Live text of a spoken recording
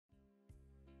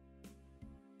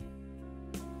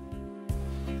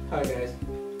Hi guys,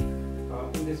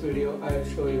 in this video I will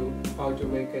show you how to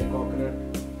make a coconut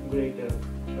grater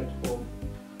at home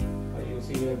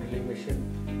using your drilling machine.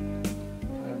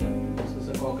 And this is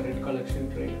a coconut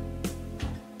collection tray,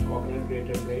 coconut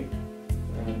grater blade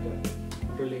and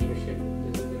drilling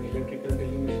machine. This is an electrical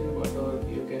drilling machine, but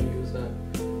you can use a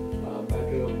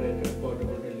battery operated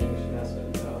portable drilling machine as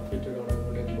well, fitted on a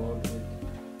wooden board with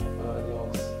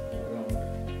logs around.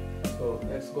 So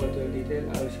let's go to the detail.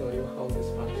 I will show you how this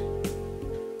functions.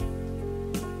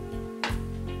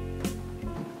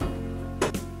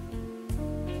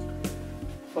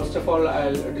 First of all,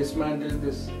 I'll dismantle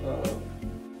this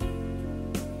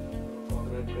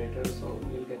coconut grater so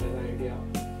you'll get an idea,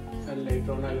 and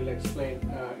later on I will explain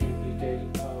in detail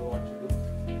what to do.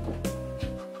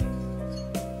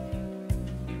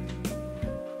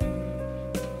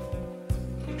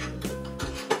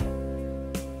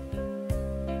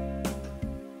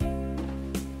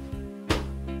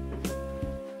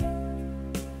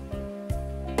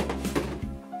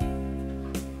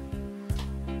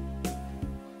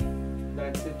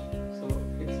 That's it. So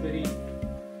it's very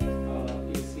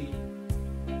easy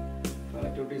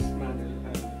to dismantle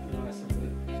and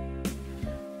assemble.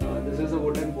 This is a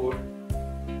wooden board.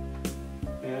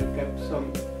 I have kept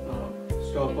some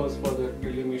stoppers for the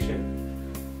drilling machine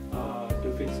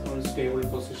to fix on stable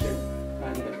position,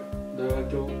 and there are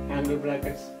two angle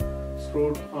brackets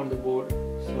screwed on the board.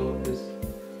 So this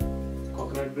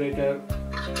coconut grater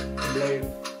blade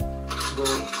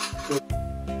goes to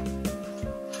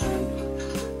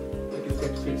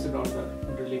fix it on the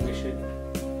drilling machine.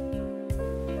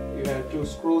 You have two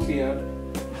screws here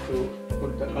to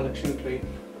put the collection tray,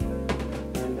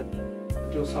 and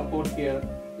to support here,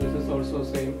 this is also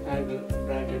same angle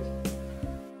bracket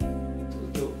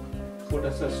to put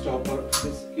as a stopper.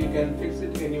 This you can fix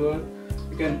it anywhere.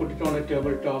 You can put it on a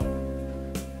tabletop,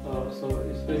 so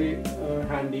it's very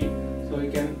handy. So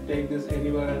you can take this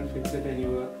anywhere and fix it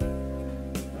anywhere.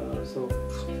 So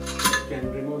you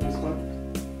can remove this one.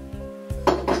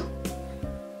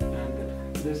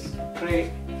 This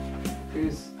tray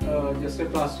is just a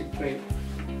plastic tray.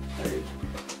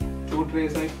 Two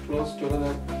trays I close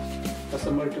together,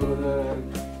 assemble together,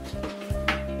 and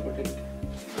put it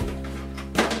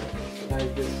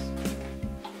like this.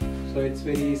 So it's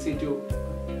very easy to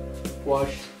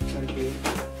wash and clean.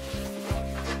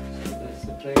 So that's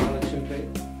the tray, collection tray.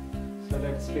 So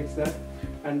let's fix that.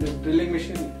 And this drilling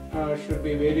machine should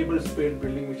be variable speed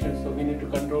drilling machine. So we need to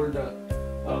control the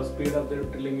speed of the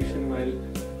drilling machine while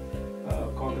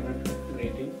coconut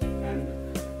grating. And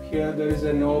here there is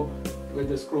a knob with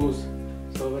the screws,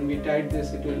 so when we tighten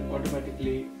this, it will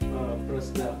automatically press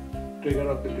the trigger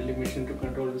of the drilling machine to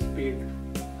control the speed.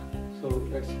 So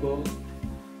let's go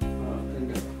in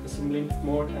the assembling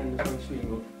mode and the functioning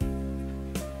mode.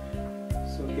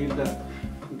 So keep the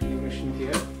drilling machine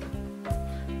here.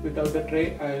 Without the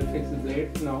tray, I will fix the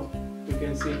blade. Now you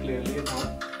can see clearly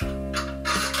now.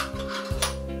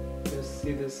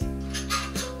 See this,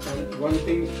 and one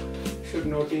thing should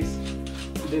notice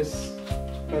this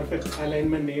perfect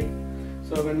alignment need.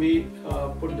 So when we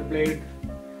put the blade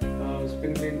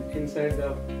spindle inside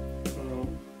the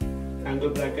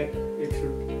angle bracket, it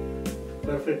should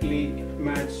perfectly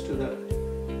match to the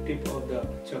tip of the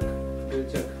chuck, drill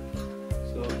chuck.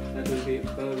 So that will be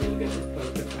we'll get a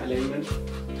perfect alignment.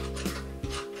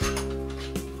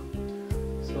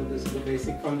 So this is the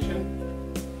basic function.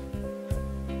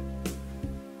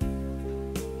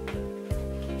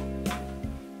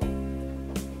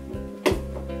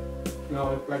 Now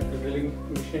I plug the drilling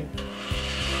machine.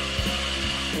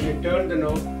 When you turn the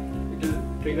knob, it will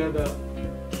trigger the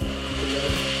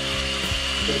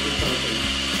grating function.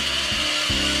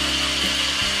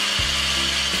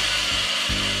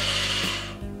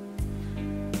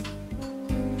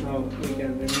 Now we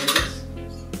can remove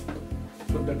this,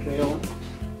 put the tray on.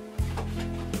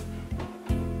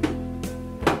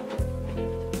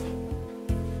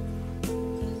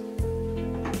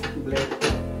 Blade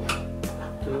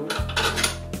 2.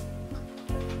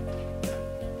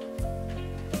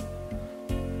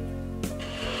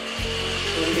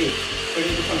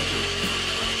 Ready to function.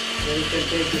 Then you can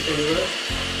take this anywhere.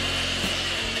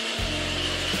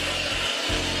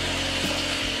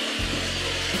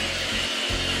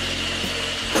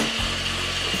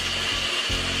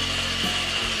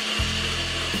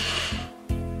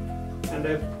 And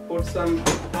I've put some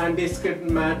anti-skid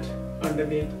mat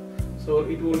underneath, so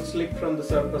it won't slip from the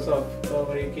surface of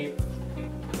where you keep.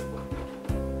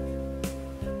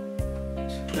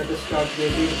 Let us start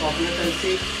grating the coconut and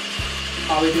see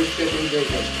how it is getting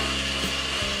grated.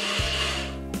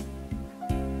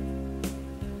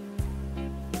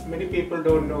 Many people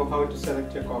don't know how to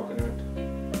select a coconut.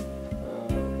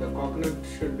 The coconut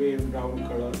should be in brown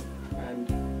color, and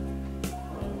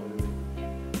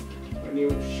when you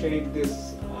shake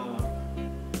this,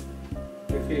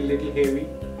 you feel little heavy,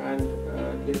 and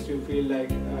at least you feel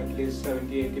like at least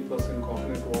 70-80%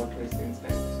 coconut water is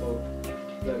inside. So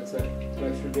that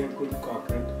should be a good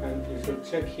coconut, and you should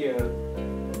check here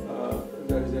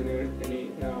there is any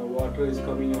water is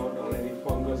coming out or any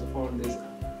fungus on this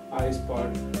ice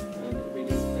part, and if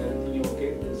it is everything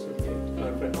okay, this should be a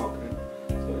perfect coconut.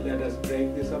 So let us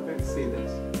break this up and see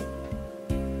this.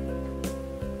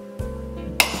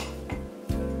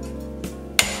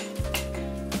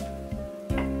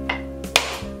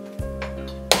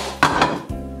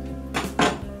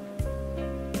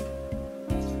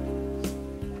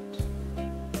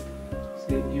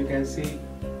 See, you can see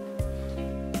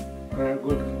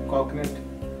good coconut,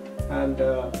 and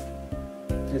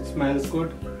it smells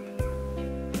good.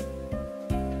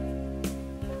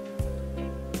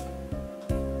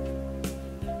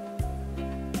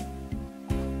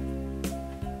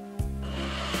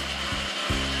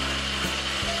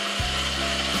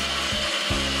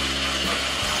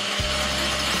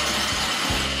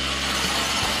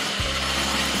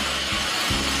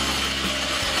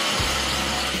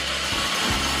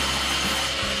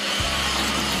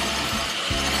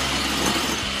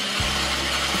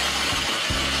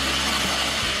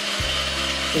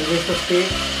 Increase the speed.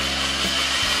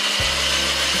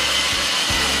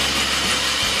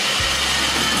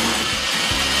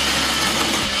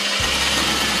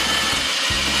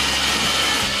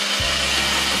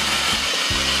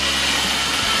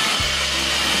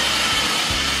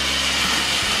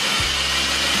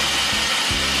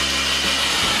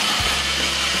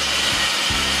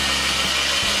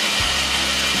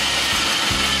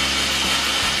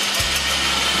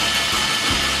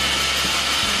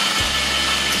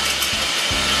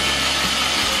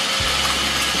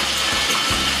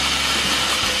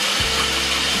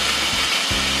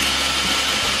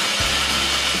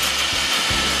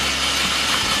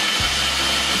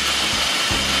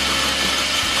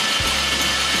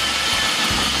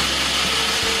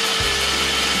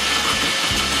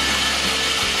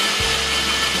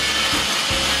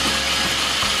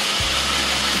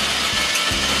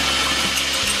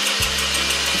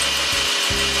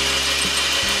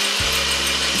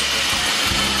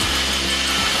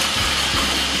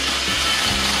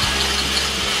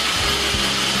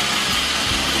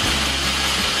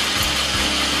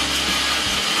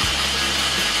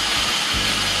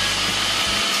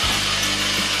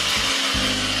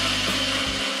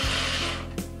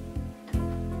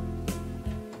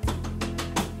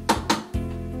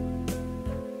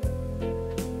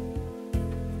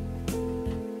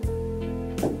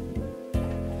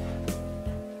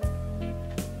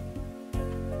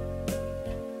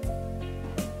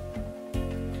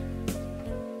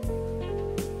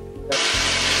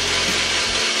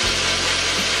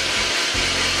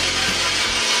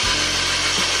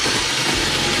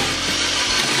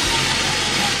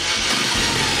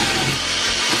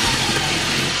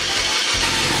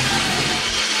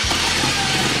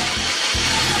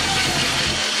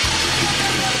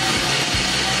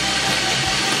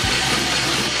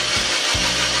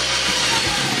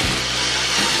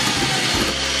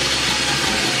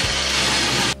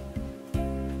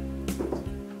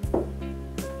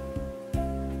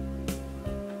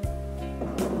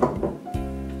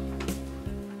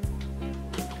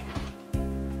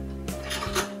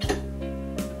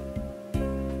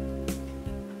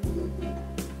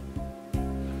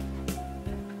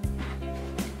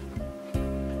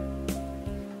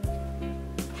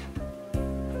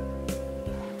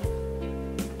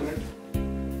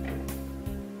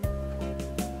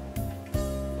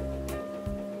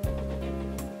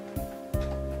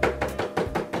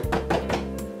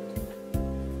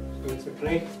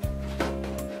 Right.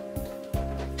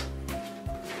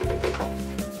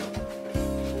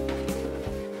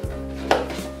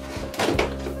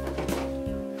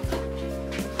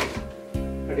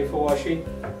 Ready for washing.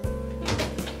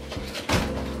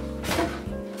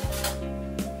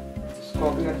 This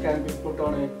coconut can be put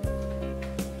on a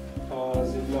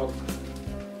Ziploc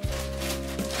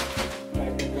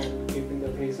packet and keep in the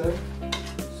freezer,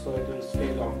 so it will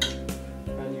stay long,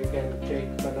 and you can take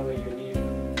whenever you need.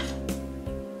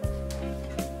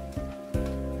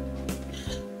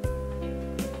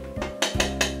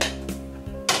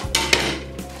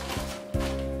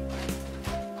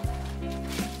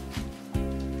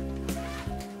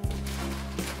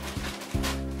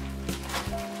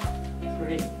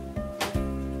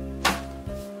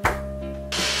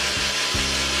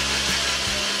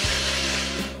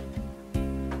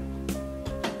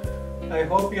 I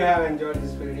hope you have enjoyed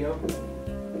this video.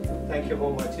 Thank you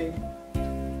for watching.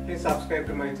 Please subscribe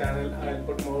to my channel. I will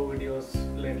put more videos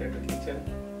related to kitchen.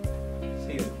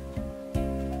 See you.